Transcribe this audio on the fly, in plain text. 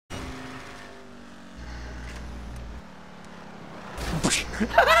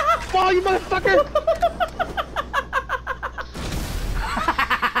Fall, you motherfucker!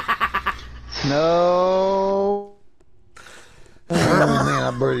 No. Oh man,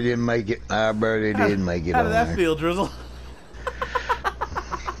 I barely didn't make it. I barely did make it. How did that feel, Drizzle?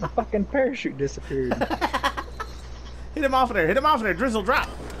 My fucking parachute disappeared. Hit him off of there. Hit him off of there. Drizzle, drop.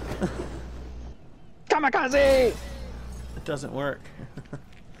 Kamikaze! It doesn't work.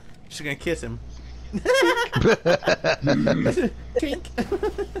 Just gonna kiss him. Tink.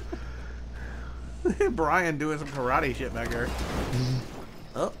 Brian doing some karate shit back there.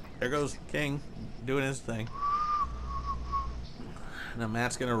 Oh, there goes King doing his thing. Now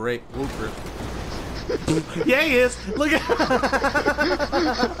Matt's gonna rape Whooper. Yeah, he is. Look at.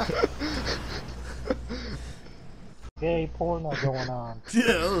 Gay porno going on. Yeah,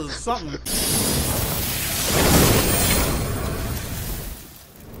 that was something.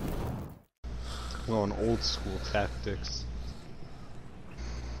 Going old school tactics.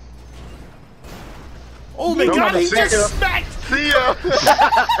 Oh my god, he just smacked! See ya!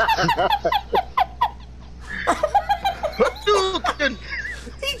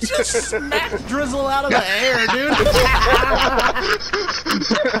 He just smacked Drizzle out of the air, dude!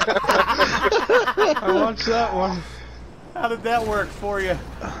 I watched that one. How did that work for you?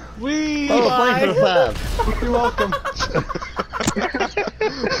 Wee! Oh, thanks for the 5. You're welcome.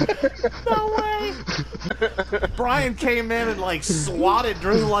 No way! Brian came in and like swatted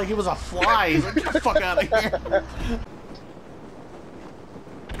Drizzle like he was a fly. He's like, get the fuck out of here.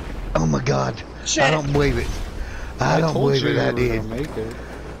 Oh my god. Shit. I don't believe it. I don't believe it. I did. Make it.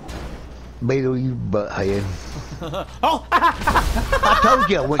 Beetle, you butthead. Oh! I told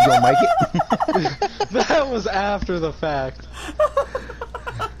you I wasn't gonna make it. That was after the fact.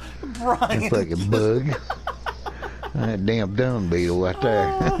 Brian. Fucking bug. That damn dumb beetle right there.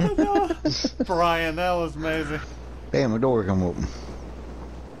 Oh, no. Brian, that was amazing. Damn, the door come open.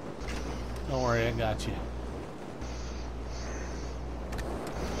 Don't worry, I got you.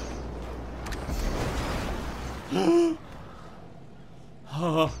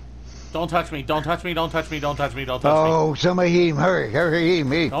 Oh, don't touch me, don't touch me, don't touch me, don't touch me, don't touch me. Oh, somebody hit him. Hurry, hurry, hit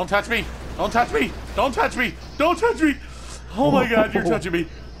him. Don't touch me, don't touch me, don't touch me, don't touch me. Oh my god, you're touching me.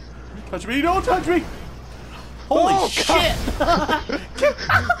 Touch me, don't touch me. Holy shit.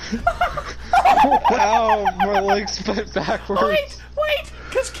 Ow, my legs bent backwards. Wait,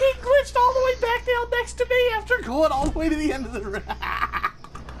 because King glitched all the way back down next to me after going all the way to the end of the room.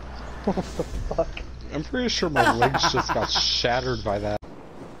 What the fuck? I'm pretty sure my legs just got shattered by that.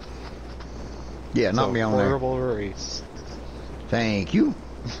 Yeah, knock me on there. Horrible race. Thank you.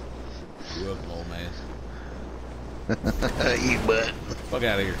 You're welcome, old man. You butt. Fuck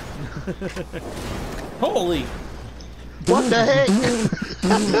out of here. Holy. What the heck?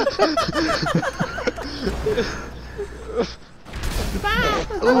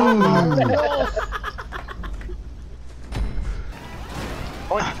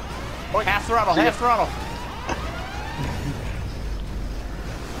 Half throttle, half throttle.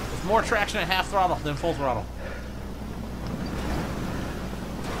 There's more traction at half throttle than full throttle.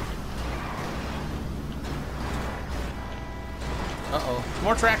 Uh-oh.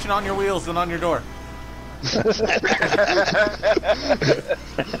 More traction on your wheels than on your door.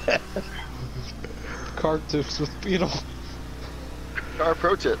 Car tips with Beetle. Car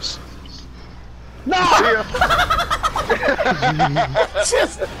pro tips. No! See ya.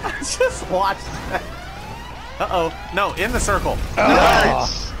 just watch that. Uh-oh. No, in the circle.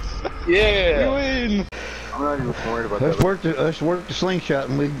 Nice. You Yeah. win! I'm not even worried about Let's that. work the slingshot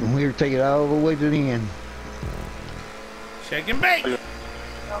and we'll take it all the way to the end. Shake and bake.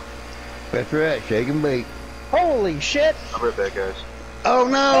 That's right, shake and bake. Holy shit! I'll be right back, guys. Oh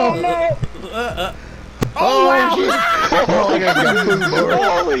no! Oh no! Oh, wow. Shit. Oh, I just got foobarred.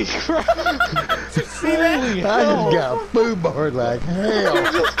 Holy crap! See that? I just got foobarred like hell. I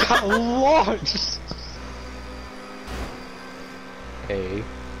just got launched! A.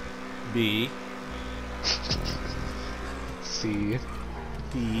 B. C.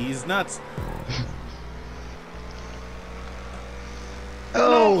 D's nuts.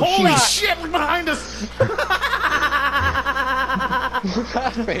 Oh, Holy shit. shit, look behind us! What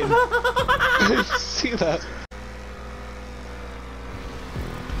happened? I didn't see that.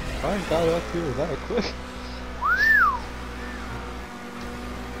 I got up here that quick.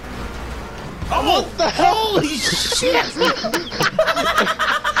 Oh, what the hell? Holy shit!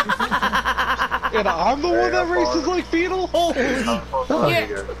 And I'm the one that races like Beetle? Holy Oh, shit!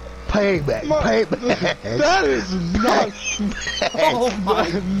 you go. Payback, payback. That is not. Oh my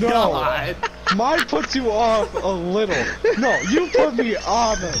No. god! Mine puts you off a little. No, you put me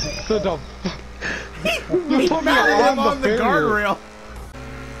on the He put me mounted him on on the barrier. guardrail.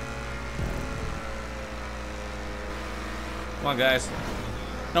 Come on, guys.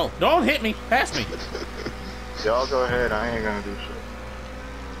 No, don't hit me. Pass me. Y'all go ahead. I ain't gonna do shit.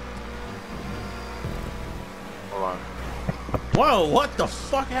 Hold on. Whoa, what the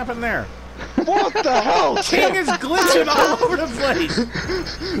fuck happened there? What the hell? King is glitching all over the place.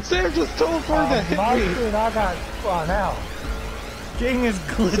 Sam just teleported to hit My me. screen, I got spun out. King is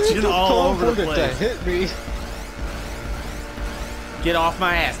Sam glitching just all over the teleported to place. hit me. Get off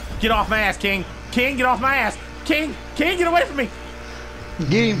my ass. Get off my ass, King. King, get off my ass. King, get away from me.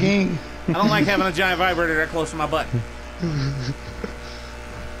 Get him, King. I don't like having a giant vibrator that close to my butt.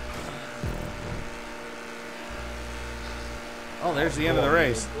 Oh, there's the end of the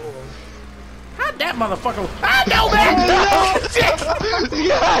race. How'd that motherfucker... Ah, no, man!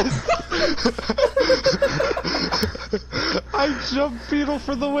 Yes! I jumped Beetle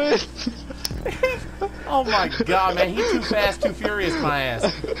for the win. Oh my god, man. He too fast, too furious, my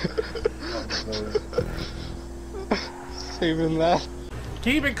ass. Saving that.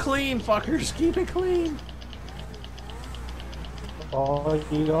 Keep it clean, fuckers. Keep it clean. Oh,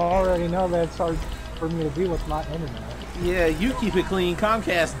 you already know that's hard for me to do with my internet. Yeah, you keep it clean.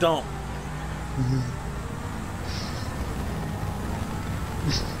 Comcast don't.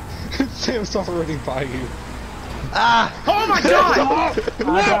 Sam's already by you. Ah! Oh my god!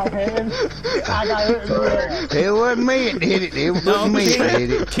 I got him. I got hit in the ass. It wasn't me that did it. It wasn't me that did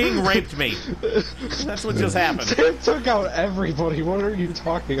it. King raped me. That's what just happened. Sam took out everybody. What are you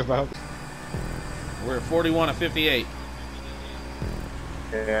talking about? We're at 41 of 58.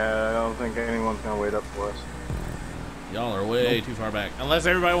 Yeah, I don't think anyone's gonna wait up for us. Y'all are way too far back. Unless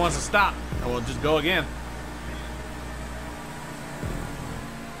everybody wants to stop, and we'll just go again.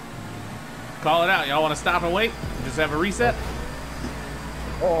 Call it out. Y'all want to stop and wait? Just have a reset?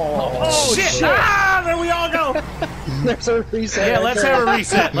 Oh shit! Ah, there we all go. There's a reset. Yeah, right let's there. have a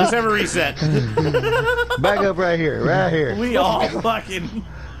reset. Let's have a reset. Back up right here. Right here. We all fucking...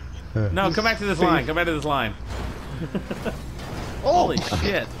 No, come back to this line. Come back to this line. Holy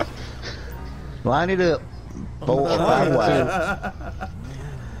shit. Line it up. 4 or 5 wide.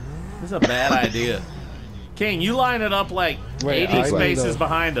 This is a bad idea. King, you line it up like Wait, 80 I spaces need to-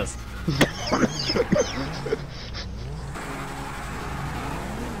 behind us.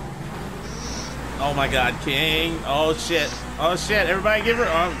 Oh my god, King. Oh shit. Oh shit. Everybody give her...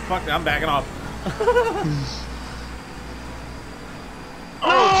 Oh, fuck, I'm backing off.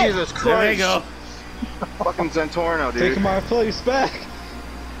 Oh, Jesus Christ! There you go. Fucking Zentorno, dude. Taking my place back.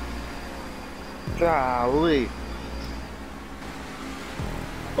 Golly.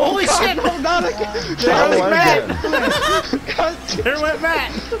 Holy shit. No, not again. There Oh, went my Matt. God damn There went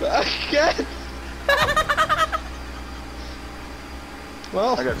Matt. again.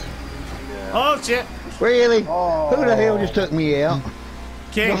 Well, I got. Yeah. Oh shit. Really? Who the hell just took me out?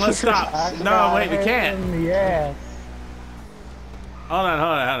 King, let's stop. I No, got wait, we hit can't. in the ass. Hold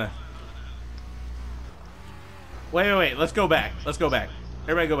on. Wait. Let's go back.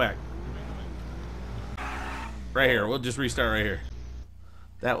 Everybody go back. Right here. We'll just restart right here.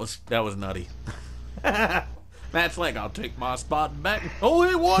 That was nutty. Matt's like, I'll take my spot back. Oh,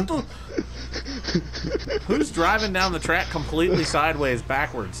 he want to. Who's driving down the track completely sideways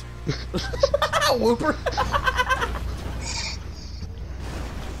backwards? Whooper.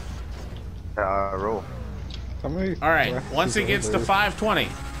 Roll. how many All right. races Once it are gets to there? 520.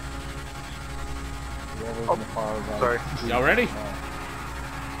 Sorry. Y'all ready?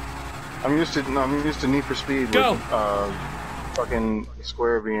 I'm used to Need for Speed. Go. With, fucking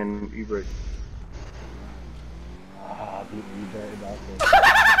Square being e-brake.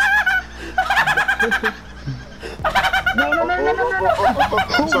 No.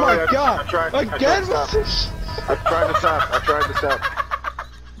 Oh Sorry, my god! I tried Again to with stop. this? I tried to stop.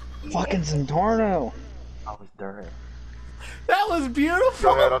 Fucking Zentorno. I was dirty. That was Go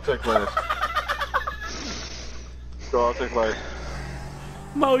beautiful. ahead, I'll take last. Go, I'll take last.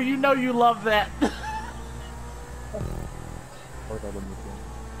 Mo, you know you love that.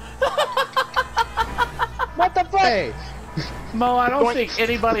 What the fuck? Hey, Mo, I don't think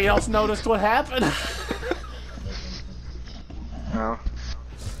anybody else noticed what happened. No.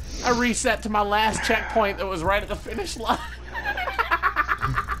 I reset to my last checkpoint that was right at the finish line.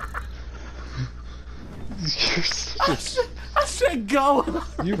 you're such a- I said go.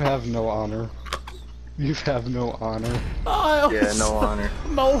 you have no honor. You have no honor. Oh, Yeah, no honor.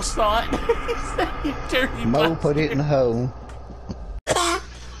 Mo saw it. He said, "You dirty Mo bastard." put it in the hole.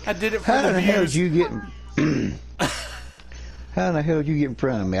 I did it for How the the hell did views. you get? How in the hell did you get in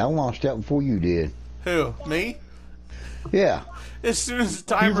front of me? I launched out before you did. Who? Me? Yeah. As soon as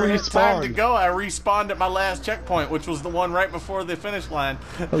the timer You hit time to respawned. go, I respawned at my last checkpoint, which was the one right before the finish line.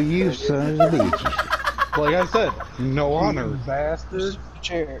 Oh, you son of a bitch. Like I said, no honor. Bastard.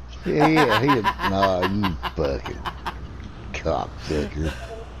 Chair. Yeah, nah, you fucking cocksucker.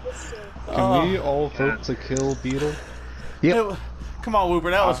 Can we all vote to kill Beetle? Yep. Come on, Wooper,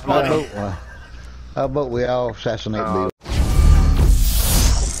 that was funny. How about we all assassinate Bill?